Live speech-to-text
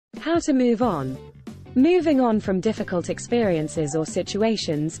How to move on. Moving on from difficult experiences or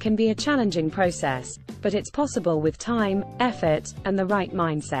situations can be a challenging process, but it's possible with time, effort, and the right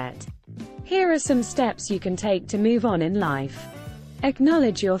mindset. Here are some steps you can take to move on in life.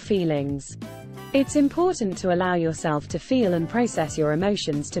 Acknowledge your feelings. It's important to allow yourself to feel and process your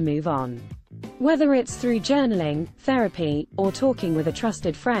emotions to move on. Whether it's through journaling, therapy, or talking with a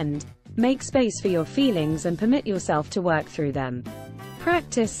trusted friend, make space for your feelings and permit yourself to work through them.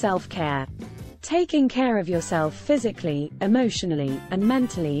 Practice self-care. Taking care of yourself physically, emotionally, and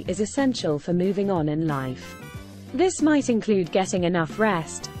mentally is essential for moving on in life. This might include getting enough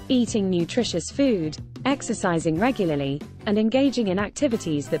rest, eating nutritious food, exercising regularly, and engaging in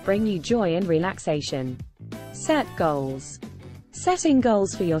activities that bring you joy and relaxation. Set goals. Setting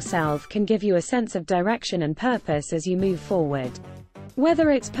goals for yourself can give you a sense of direction and purpose as you move forward.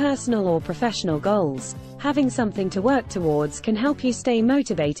 Whether it's personal or professional goals, having something to work towards can help you stay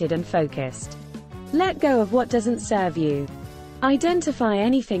motivated and focused. Let go of what doesn't serve you. Identify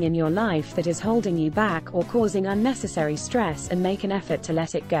anything in your life that is holding you back or causing unnecessary stress and make an effort to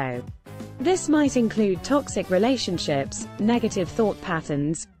let it go. This might include toxic relationships, negative thought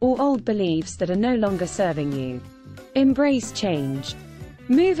patterns, or old beliefs that are no longer serving you. Embrace change.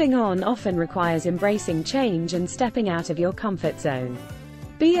 Moving on often requires embracing change and stepping out of your comfort zone.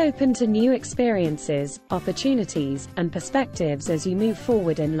 Be open to new experiences, opportunities, and perspectives as you move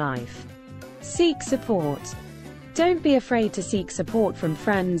forward in life. Seek support. Don't be afraid to seek support from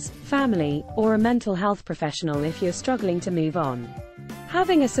friends, family, or a mental health professional if you're struggling to move on.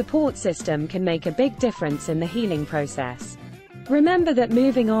 Having a support system can make a big difference in the healing process. Remember that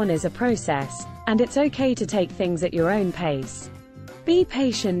moving on is a process, and it's okay to take things at your own pace. Be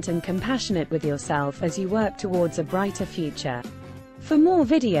patient and compassionate with yourself as you work towards a brighter future. For more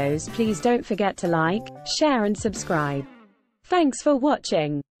videos, please don't forget to like, share and subscribe. Thanks for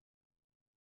watching.